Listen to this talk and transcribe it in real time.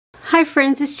Hi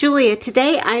friends, it's Julia.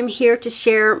 Today I'm here to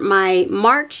share my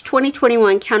March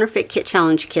 2021 Counterfeit Kit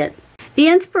Challenge kit. The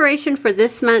inspiration for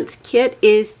this month's kit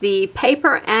is the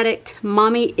Paper Addict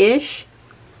Mommy-ish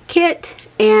kit,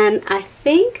 and I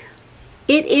think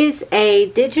it is a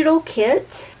digital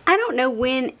kit. I don't know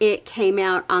when it came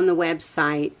out on the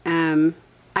website.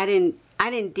 I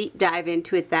didn't deep dive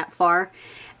into it that far.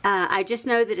 I just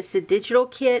know that it's a digital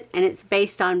kit and it's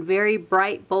based on very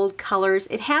bright, bold colors.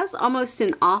 It has almost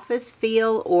an office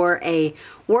feel or a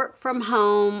work from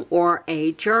home or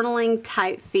a journaling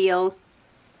type feel.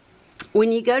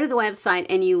 When you go to the website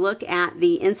and you look at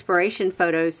the inspiration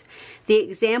photos, the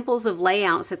examples of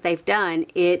layouts that they've done,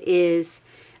 it is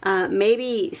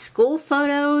maybe school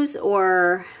photos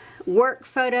or work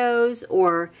photos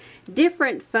or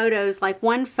different photos. Like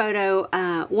one photo,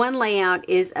 one layout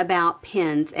is about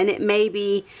pens, and it may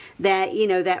be that, you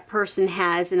know, that person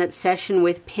has an obsession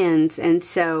with pens, and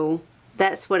so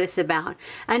that's what it's about.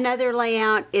 Another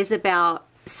layout is about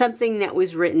something that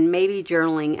was written, maybe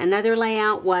journaling. Another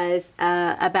layout was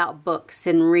about books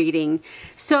and reading.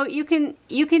 So you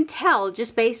can tell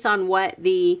just based on what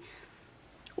the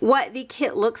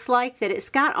kit looks like that it's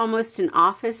got almost an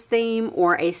office theme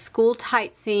or a school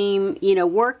type theme, you know,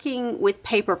 working with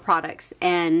paper products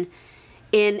and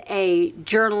in a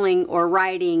journaling or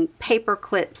writing, paper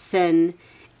clips and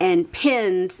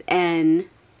pens and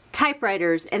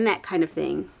typewriters and that kind of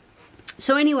thing.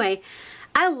 So anyway,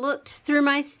 I looked through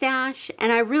my stash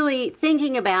and I really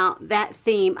thinking about that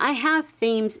theme. I have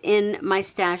themes in my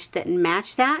stash that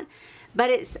match that,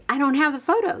 but I don't have the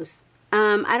photos.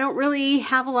 I don't really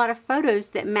have a lot of photos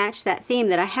that match that theme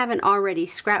that I haven't already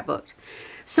scrapbooked.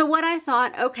 So what I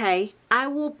thought, okay, I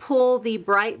will pull the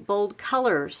bright, bold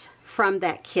colors from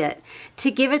that kit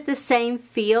to give it the same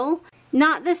feel.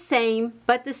 Not the same,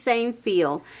 but the same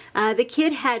feel. The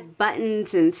kit had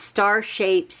buttons and star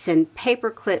shapes and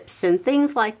paper clips and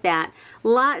things like that.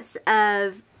 Lots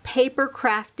of paper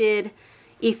crafted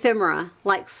ephemera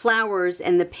like flowers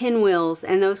and the pinwheels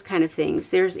and those kind of things.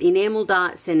 There's enamel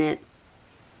dots in it.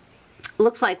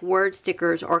 Looks like word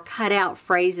stickers or cut out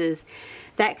phrases,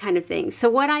 that kind of thing. So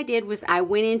what I did was I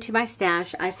went into my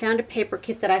stash. I found a paper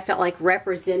kit that I felt like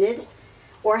represented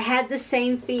or had the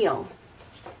same feel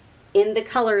in the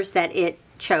colors that it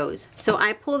chose. So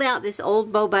I pulled out this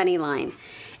old Bo Bunny line,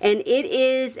 and it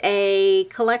is a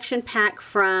collection pack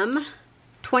from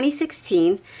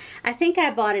 2016. I think I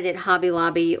bought it at Hobby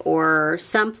Lobby or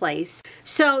someplace.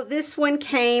 So this one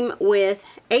came with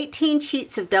 18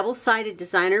 sheets of double-sided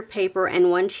designer paper and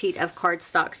 1 sheet of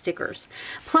cardstock stickers.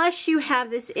 Plus you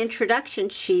have this introduction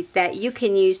sheet that you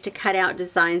can use to cut out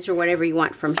designs or whatever you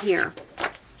want from here.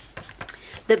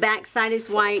 The back side is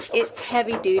white. It's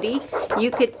heavy duty. You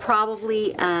could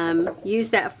probably use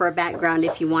that for a background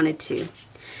if you wanted to.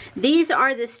 These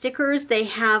are the stickers. They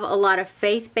have a lot of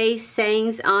faith-based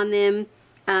sayings on them.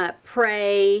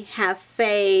 Pray, have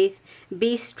faith,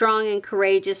 be strong and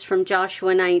courageous from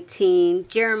Joshua 19,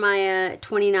 Jeremiah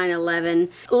 29:11.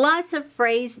 Lots of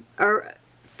phrase or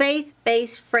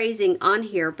faith-based phrasing on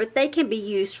here, but they can be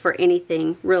used for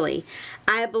anything, really.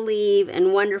 I believe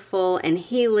and wonderful and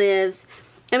he lives.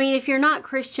 I mean, if you're not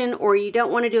Christian or you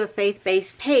don't want to do a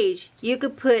faith-based page, you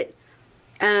could put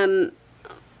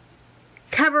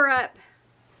cover up,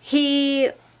 he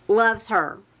loves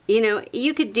her. You know,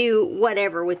 you could do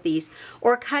whatever with these,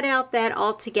 or cut out that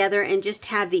all together and just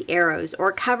have the arrows,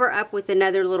 or cover up with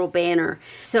another little banner.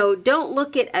 So don't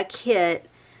look at a kit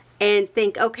and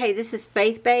think, okay, this is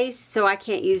faith-based, so I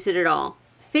can't use it at all.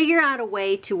 Figure out a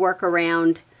way to work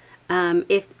around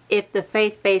if the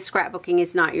faith-based scrapbooking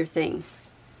is not your thing.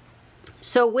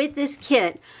 So with this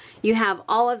kit, you have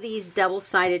all of these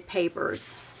double-sided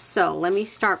papers. So let me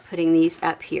start putting these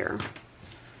up here.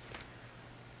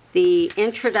 The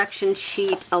introduction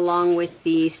sheet along with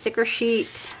the sticker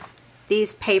sheet.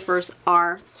 These papers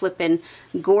are flippin'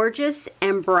 gorgeous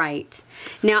and bright.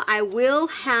 Now I will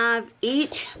have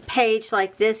each page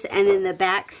like this, and then the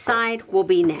back side will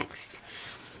be next.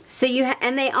 So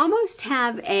and they almost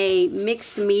have a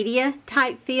mixed media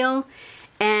type feel.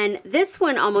 And this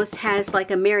one almost has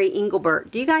like a Mary Engelbert.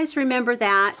 Do you guys remember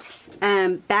that?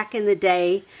 Back in the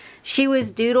day, she was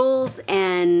doodles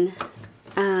and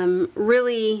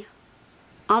really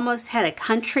almost had a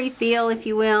country feel, if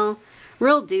you will.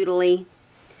 Real doodly.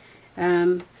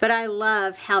 But I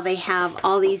love how they have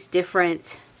all these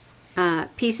different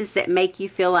pieces that make you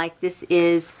feel like this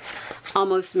is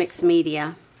almost mixed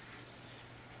media.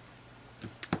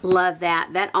 Love that.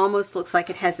 That almost looks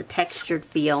like it has a textured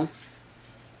feel.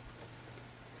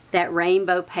 That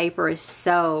rainbow paper is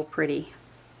so pretty.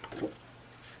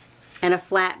 And a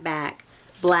flat back,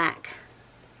 black.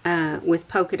 with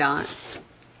polka dots.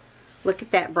 Look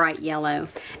at that bright yellow.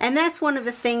 And that's one of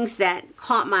the things that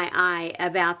caught my eye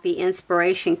about the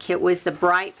inspiration kit, was the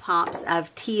bright pops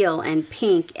of teal and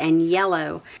pink and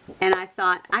yellow. And I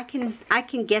thought, I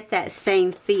can get that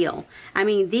same feel. I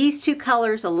mean, these two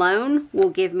colors alone will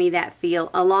give me that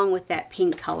feel, along with that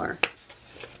pink color.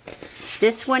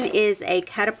 This one is a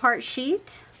cut apart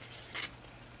sheet.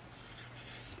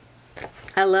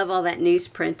 I love all that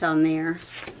newsprint on there.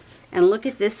 And look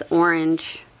at this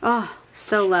orange. Oh,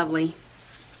 so lovely.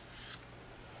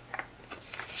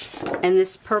 And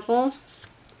this purple.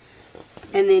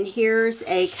 And then here's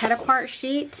a cut apart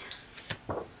sheet.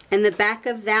 And the back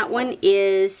of that one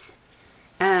is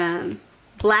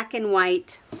black and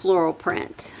white floral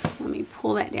print. Let me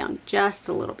pull that down just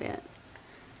a little bit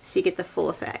so you get the full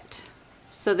effect.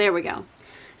 So there we go.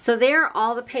 So there are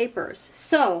all the papers.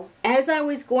 So as I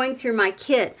was going through my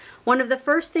kit, one of the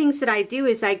first things that I do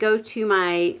is I go to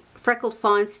my Freckled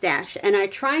Fawn stash and I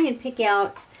try and pick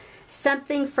out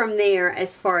something from there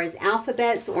as far as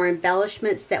alphabets or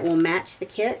embellishments that will match the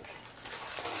kit.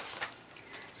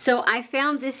 So I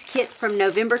found this kit from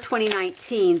November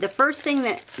 2019. The first thing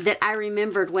that I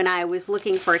remembered when I was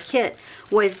looking for a kit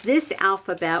was this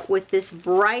alphabet with this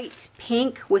bright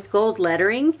pink with gold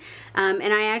lettering.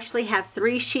 And I actually have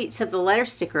 3 sheets of the letter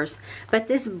stickers. But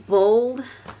this bold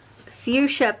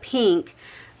fuchsia pink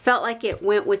felt like it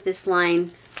went with this line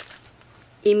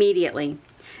immediately.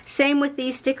 Same with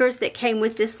these stickers that came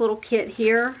with this little kit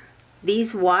here.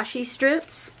 These washi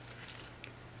strips.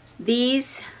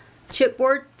 These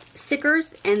chipboard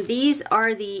stickers, and these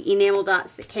are the enamel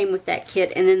dots that came with that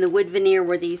kit, and then the wood veneer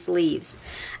were these leaves.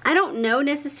 I don't know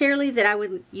necessarily that I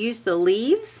would use the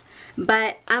leaves,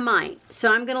 but I might, so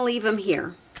I'm going to leave them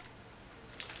here.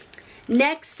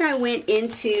 Next, I went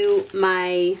into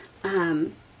my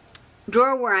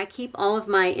drawer where I keep all of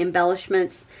my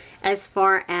embellishments as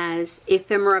far as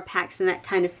ephemera packs and that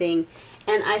kind of thing,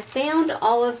 and I found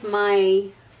all of my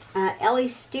Ellie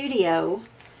Studio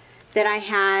that I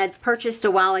had purchased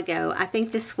a while ago. I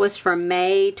think this was from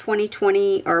May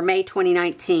 2020 or May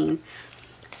 2019.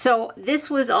 So this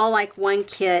was all like one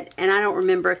kit, and I don't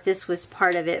remember if this was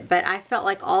part of it, but I felt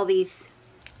like all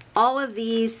of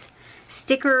these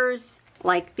stickers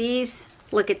like these,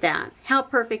 look at that. How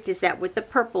perfect is that with the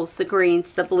purples, the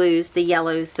greens, the blues, the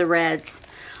yellows, the reds.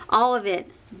 All of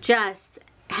it just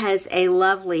has a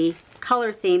lovely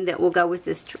color theme that will go with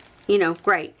this, you know,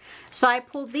 great. So I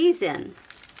pulled these in.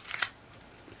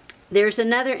 There's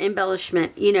another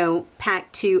embellishment, you know,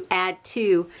 pack to add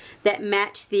to that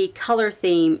match the color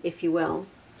theme, if you will.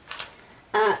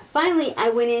 Finally, I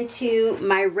went into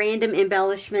my random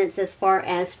embellishments as far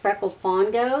as Freckled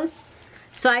Fawn goes.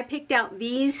 So I picked out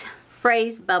these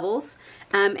phrase bubbles,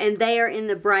 and they are in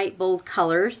the bright, bold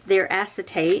colors. They're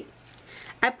acetate.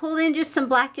 I pulled in just some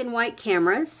black and white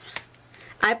cameras.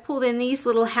 I pulled in these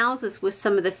little houses with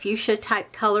some of the fuchsia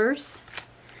type colors.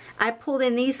 I pulled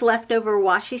in these leftover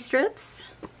washi strips.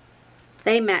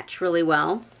 They match really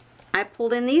well. I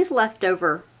pulled in these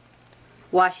leftover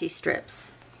washi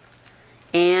strips.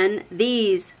 And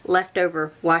these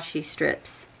leftover washi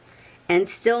strips. And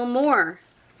still more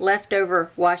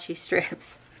leftover washi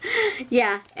strips.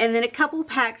 Yeah, and then a couple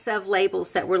packs of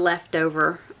labels that were left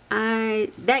over.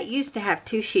 That used to have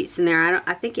 2 sheets in there.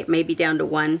 I think it may be down to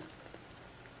 1.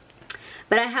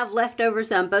 But I have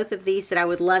leftovers on both of these that I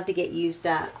would love to get used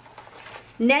up.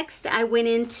 Next, I went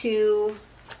into,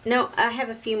 no, I have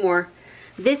a few more.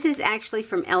 This is actually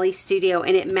from Ellie Studio,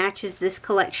 and it matches this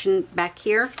collection back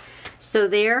here. So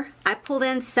there, I pulled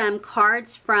in some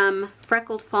cards from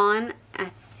Freckled Fawn.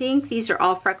 I think these are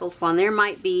all Freckled Fawn. There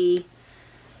might be,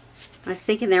 I was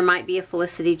thinking there might be a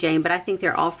Felicity Jane, but I think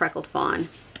they're all Freckled Fawn.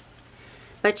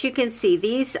 But you can see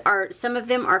these are, some of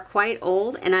them are quite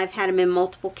old, and I've had them in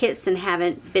multiple kits and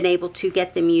haven't been able to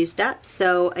get them used up.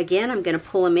 So again, I'm going to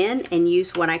pull them in and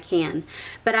use what I can.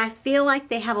 But I feel like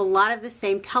they have a lot of the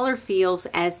same color feels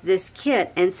as this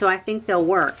kit, and so I think they'll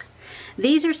work.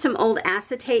 These are some old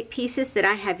acetate pieces that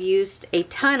I have used a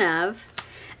ton of,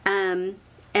 and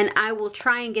I will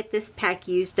try and get this pack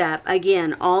used up.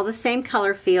 Again, all the same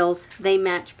color feels, they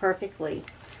match perfectly.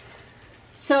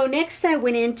 So next I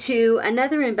went into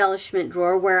another embellishment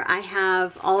drawer where I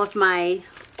have all of my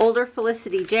older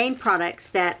Felicity Jane products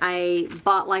that I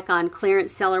bought like on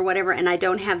clearance sale or whatever, and I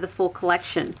don't have the full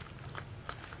collection.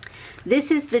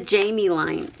 This is the Jamie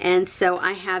line, and so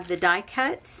I have the die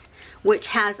cuts, which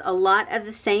has a lot of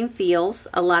the same feels,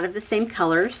 a lot of the same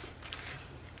colors.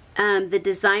 The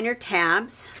designer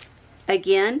tabs,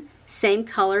 again, same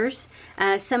colors.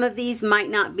 Some of these might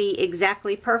not be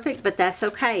exactly perfect, but that's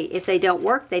okay. If they don't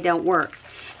work, they don't work.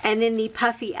 And then the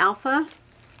Puffy Alpha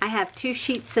I have 2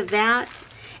 sheets of that,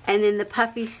 and then the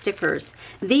puffy stickers.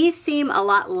 These seem a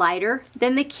lot lighter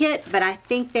than the kit, but I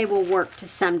think they will work to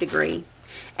some degree.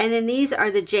 And then these are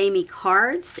the Jamie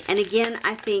cards, and again,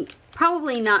 I think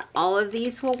probably not all of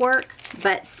these will work,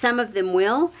 but some of them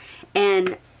will,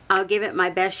 and I'll give it my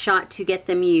best shot to get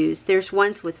them used. There's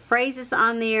ones with phrases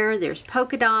on there, there's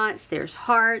polka dots, there's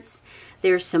hearts,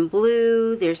 there's some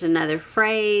blue, there's another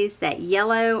phrase. That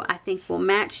yellow I think will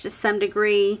match to some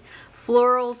degree.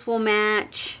 Florals will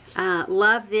match.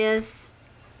 Love this.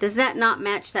 Does that not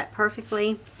match that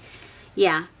perfectly?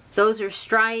 Yeah, those are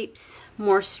stripes,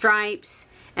 more stripes,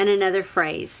 and another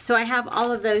phrase. So I have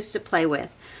all of those to play with.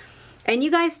 And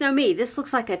you guys know me, this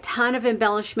looks like a ton of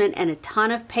embellishment and a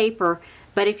ton of paper,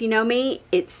 but if you know me,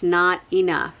 it's not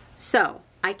enough. So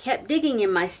I kept digging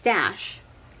in my stash,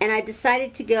 and I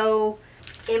decided to go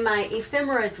in my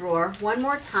ephemera drawer one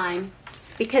more time,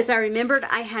 because I remembered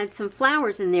I had some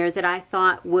flowers in there that I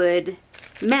thought would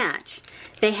match.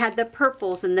 They had the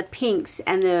purples and the pinks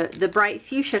and the bright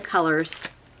fuchsia colors.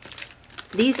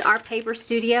 These are Paper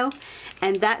Studio,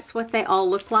 and that's what they all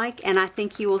look like, and I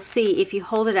think you will see if you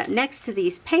hold it up next to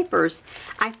these papers,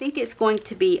 I think it's going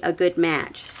to be a good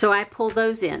match. So I pulled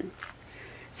those in.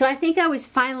 So I think I was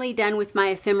finally done with my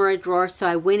ephemera drawer, so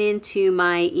I went into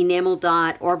my enamel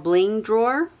dot or bling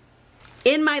drawer.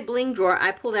 In my bling drawer,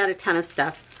 I pulled out a ton of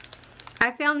stuff.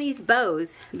 I found these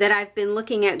bows that I've been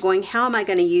looking at going, how am I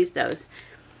going to use those?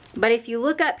 But if you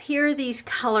look up here, these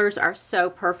colors are so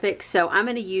perfect, so I'm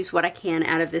going to use what I can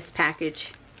out of this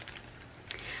package.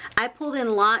 I pulled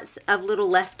in lots of little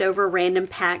leftover random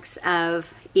packs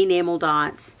of enamel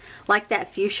dots. Like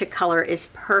that fuchsia color is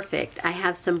perfect. I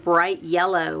have some bright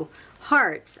yellow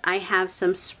hearts. I have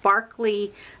some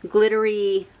sparkly,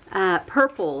 glittery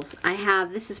purples. I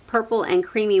have, this is purple and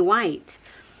creamy white.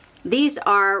 These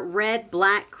are red,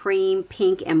 black, cream,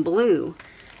 pink, and blue.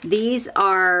 These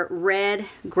are red,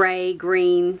 gray,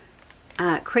 green,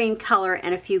 cream color,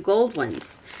 and a few gold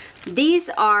ones. These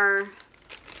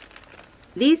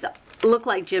look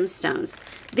like gemstones.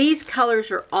 These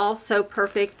colors are all so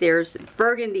perfect. There's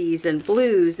burgundies and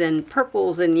blues and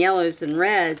purples and yellows and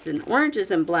reds and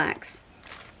oranges and blacks.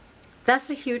 That's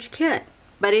a huge kit.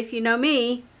 But if you know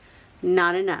me,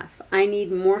 not enough. I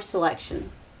need more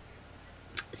selection.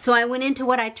 So I went into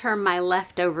what I term my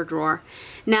leftover drawer.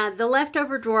 Now the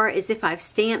leftover drawer is if I've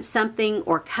stamped something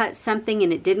or cut something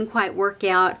and it didn't quite work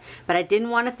out, but I didn't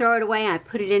want to throw it away. I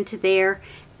put it into there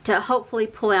to hopefully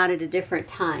pull out at a different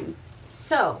time.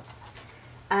 So,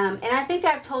 and I think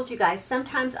I've told you guys,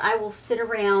 sometimes I will sit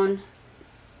around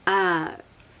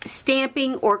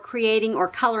stamping or creating or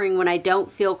coloring when I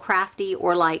don't feel crafty,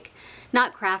 or like,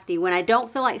 not crafty, when I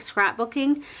don't feel like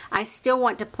scrapbooking. I still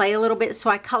want to play a little bit, so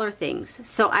I color things.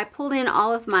 So I pulled in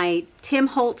all of my Tim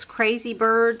Holtz Crazy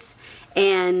Birds,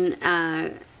 and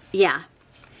yeah,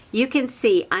 you can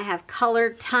see I have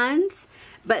colored tons.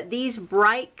 But these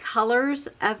bright colors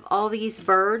of all these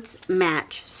birds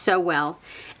match so well.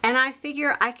 And I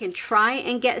figure I can try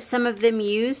and get some of them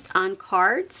used on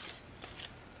cards.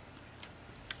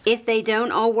 If they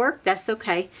don't all work, that's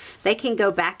okay. They can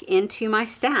go back into my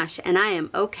stash, and I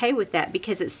am okay with that,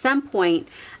 because at some point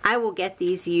I will get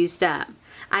these used up.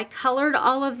 I colored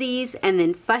all of these and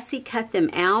then fussy cut them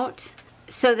out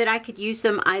so that I could use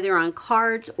them either on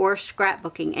cards or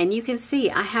scrapbooking. And you can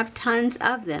see I have tons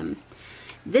of them.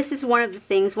 This is one of the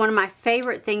things, one of my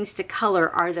favorite things to color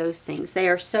are those things. They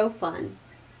are so fun.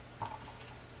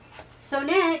 So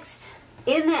next,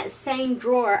 in that same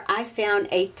drawer, I found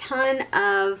a ton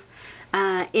of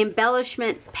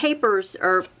embellishment papers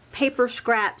or paper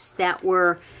scraps that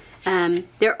were,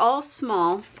 they're all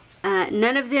small.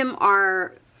 None of them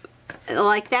are,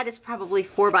 like that is probably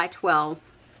 4 by 12.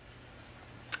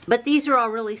 But these are all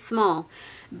really small.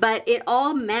 But it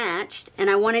all matched, and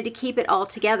I wanted to keep it all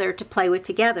together to play with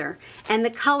together. And the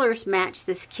colors matched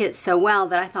this kit so well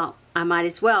that I thought I might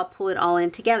as well pull it all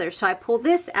in together. So I pulled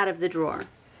this out of the drawer.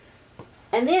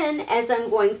 And then as I'm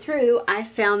going through, I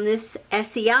found this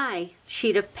SEI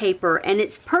sheet of paper, and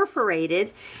it's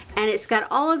perforated, and it's got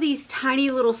all of these tiny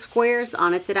little squares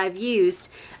on it that I've used.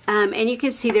 And you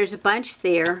can see there's a bunch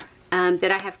there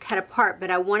that I have cut apart, but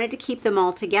I wanted to keep them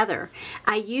all together.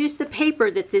 I used the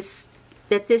paper that this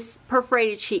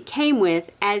perforated sheet came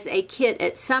with as a kit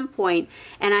at some point,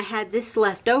 and I had this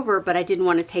left over, but I didn't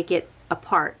want to take it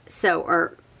apart, so,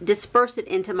 or disperse it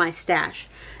into my stash.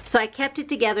 So I kept it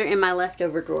together in my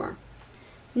leftover drawer.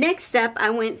 Next up, I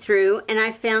went through and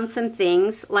I found some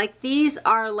things, like these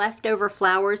are leftover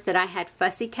flowers that I had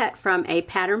fussy cut from a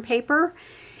pattern paper,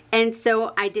 and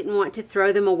so I didn't want to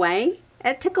throw them away.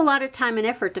 it took a lot of time and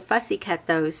effort to fussy cut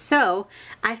those. So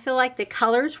I feel like the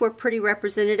colors were pretty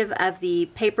representative of the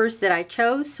papers that I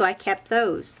chose, so I kept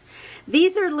those.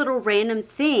 These are little random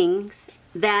things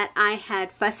that I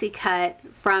had fussy cut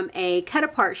from a cut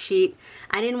apart sheet.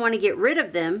 I didn't want to get rid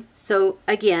of them, so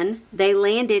again, they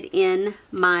landed in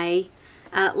my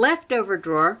leftover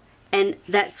drawer, and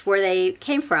that's where they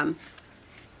came from.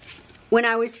 When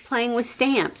I was playing with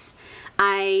stamps,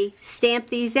 I stamped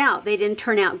these out. They didn't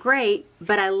turn out great,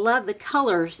 but I love the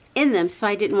colors in them, so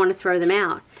I didn't want to throw them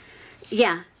out.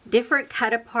 Yeah, different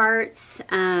cut aparts,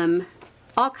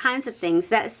 all kinds of things.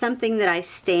 That's something that I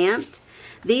stamped.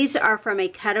 These are from a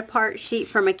cut apart sheet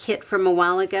from a kit from a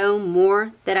while ago.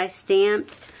 More that I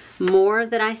stamped, more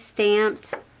that I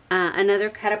stamped, another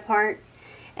cut apart.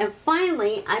 And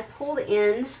finally, I pulled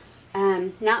in,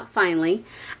 I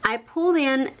pulled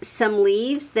in some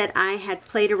leaves that I had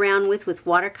played around with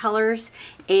watercolors,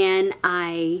 and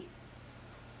I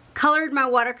colored my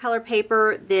watercolor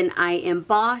paper, then I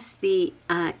embossed the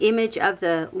image of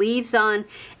the leaves on,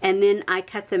 and then I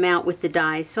cut them out with the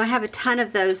dies. So I have a ton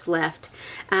of those left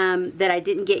that I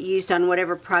didn't get used on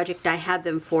whatever project I had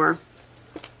them for,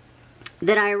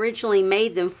 that I originally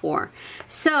made them for.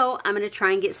 So I'm going to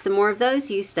try and get some more of those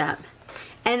used up.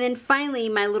 And then finally,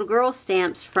 my little girl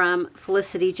stamps from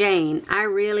Felicity Jane. I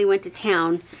really went to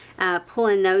town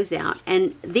pulling those out.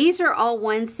 And these are all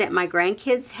ones that my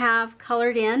grandkids have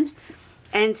colored in.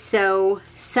 And so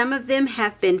some of them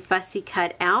have been fussy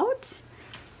cut out.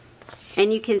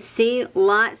 And you can see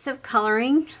lots of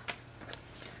coloring.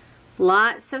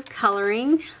 Lots of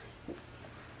coloring.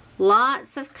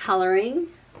 Lots of coloring.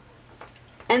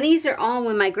 And these are all,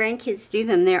 when my grandkids do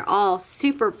them, they're all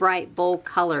super bright, bold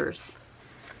colors.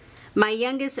 My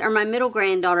youngest, or my middle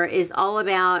granddaughter, is all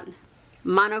about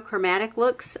monochromatic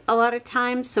looks a lot of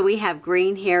times. So we have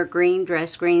green hair, green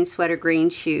dress, green sweater, green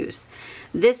shoes.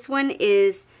 This one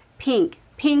is pink.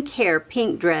 Pink hair,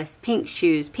 pink dress, pink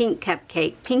shoes, pink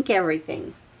cupcake, pink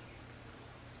everything.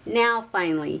 Now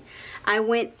finally, I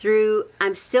went through,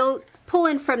 I'm still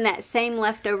pulling from that same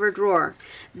leftover drawer.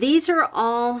 These are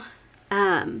all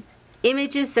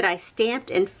images that I stamped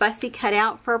and fussy cut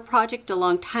out for a project a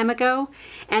long time ago,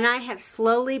 and I have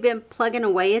slowly been plugging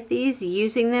away at these,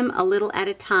 using them a little at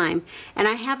a time, and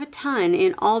I have a ton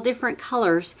in all different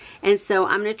colors, and so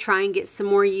I'm going to try and get some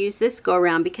more used this go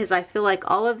around, because I feel like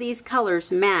all of these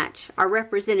colors match, are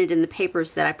represented in the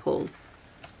papers that I pulled.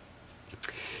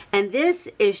 And this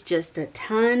is just a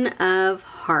ton of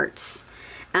hearts.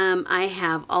 I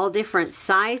have all different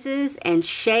sizes and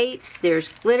shapes. There's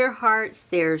glitter hearts.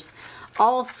 There's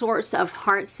all sorts of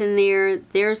hearts in there.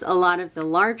 There's a lot of the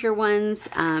larger ones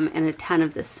and a ton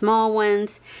of the small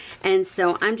ones. And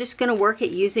so I'm just going to work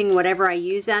at using whatever I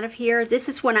use out of here. This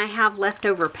is when I have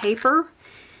leftover paper.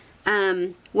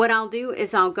 What I'll do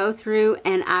is I'll go through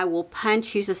and I will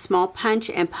use a small punch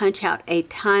and punch out a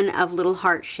ton of little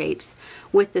heart shapes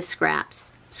with the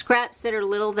scraps. Scraps that are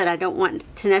little that I don't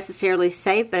want to necessarily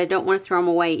save, but I don't want to throw them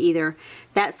away either.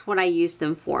 That's what I use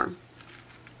them for.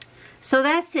 So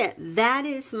that's it. That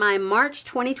is my March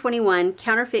 2021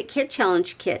 Counterfeit Kit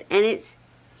Challenge kit, and it's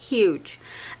huge.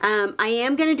 I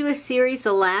am going to do a series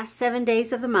the last 7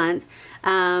 days of the month,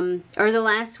 or the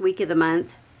last week of the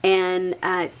month, and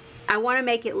I want to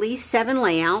make at least 7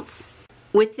 layouts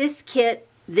with this kit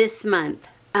this month.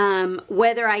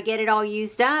 Whether I get it all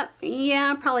used up,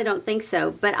 yeah, I probably don't think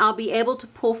so, but I'll be able to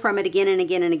pull from it again and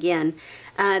again and again.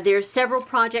 There's several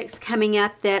projects coming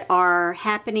up that are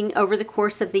happening over the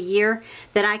course of the year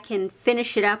that I can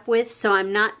finish it up with, so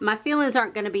my feelings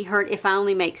aren't going to be hurt if I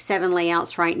only make 7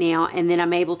 layouts right now, and then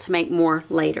I'm able to make more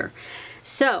later.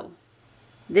 So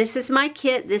this is my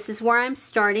kit. This is where I'm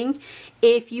starting.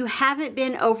 If you haven't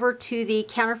been over to the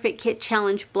Counterfeit Kit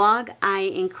Challenge blog, I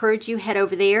encourage you head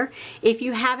over there. If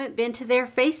you haven't been to their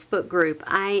Facebook group,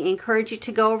 I encourage you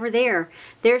to go over there.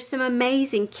 There's some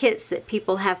amazing kits that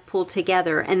people have pulled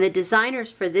together, and the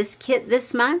designers for this kit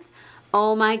this month,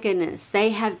 oh my goodness,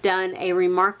 they have done a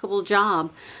remarkable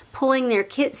job pulling their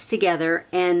kits together,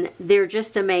 and they're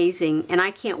just amazing, and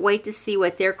I can't wait to see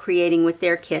what they're creating with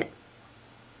their kit.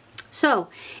 So,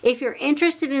 if you're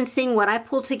interested in seeing what I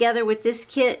pulled together with this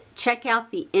kit, check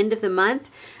out the end of the month,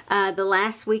 the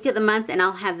last week of the month, and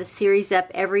I'll have the series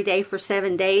up every day for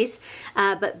 7 days.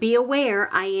 But be aware,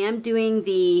 I am doing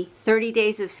the 30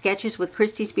 Days of Sketches with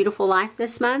Christy's Beautiful Life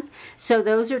this month, so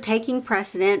those are taking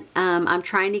precedent. I'm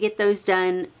trying to get those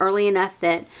done early enough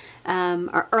that,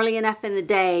 or early enough in the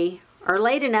day, or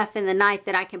late enough in the night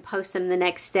that I can post them the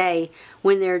next day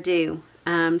when they're due,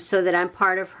 so that I'm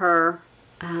part of her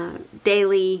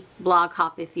daily blog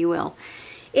hop, if you will.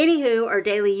 Anywho, or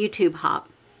daily YouTube hop.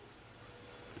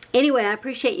 Anyway, I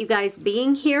appreciate you guys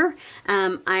being here.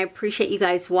 I appreciate you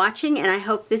guys watching, and I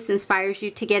hope this inspires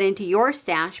you to get into your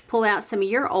stash, pull out some of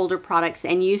your older products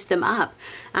and use them up.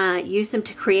 Use them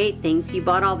to create things. You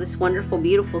bought all this wonderful,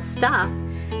 beautiful stuff.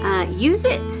 Use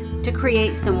it to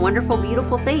create some wonderful,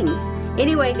 beautiful things.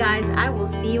 Anyway, guys, I will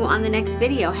see you on the next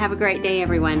video. Have a great day,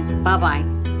 everyone.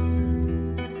 Bye-bye.